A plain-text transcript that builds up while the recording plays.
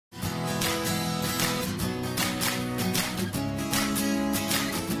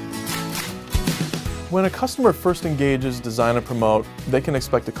When a customer first engages Design and Promote, they can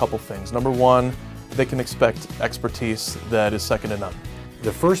expect a couple things. Number one, they can expect expertise that is second to none.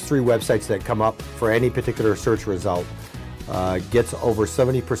 The first 3 websites that come up for any particular search result gets over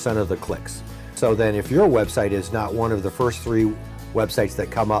 70% of the clicks. So then if your website is not one of the first 3 websites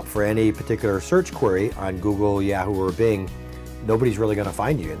that come up for any particular search query on Google, Yahoo, or Bing, nobody's really going to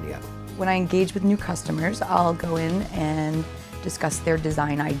find you in the end. When I engage with new customers, I'll go in and discuss their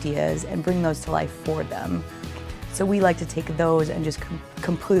design ideas and bring those to life for them. So we like to take those and just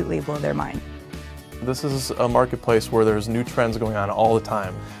completely blow their mind. This is a marketplace where there's new trends going on all the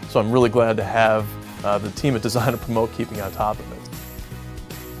time, so I'm really glad to have the team at Design and Promote keeping on top of it.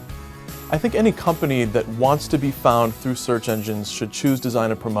 I think any company that wants to be found through search engines should choose Design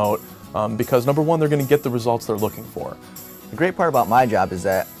and Promote because number one, they're going to get the results they're looking for. The great part about my job is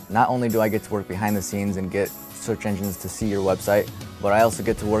that not only do I get to work behind the scenes and get search engines to see your website, but I also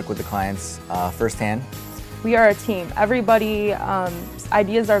get to work with the clients firsthand. We are a team. Everybody's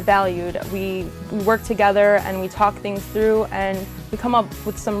ideas are valued. We work together and we talk things through and we come up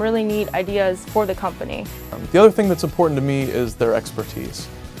with some really neat ideas for the company. The other thing that's important to me is their expertise.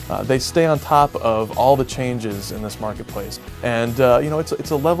 They stay on top of all the changes in this marketplace, and you know,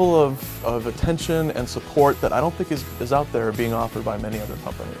 it's a level of attention and support that I don't think is out there being offered by many other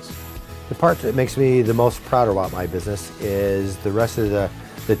companies. The part that makes me the most proud about my business is the rest of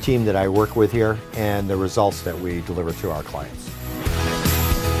the team that I work with here and the results that we deliver to our clients.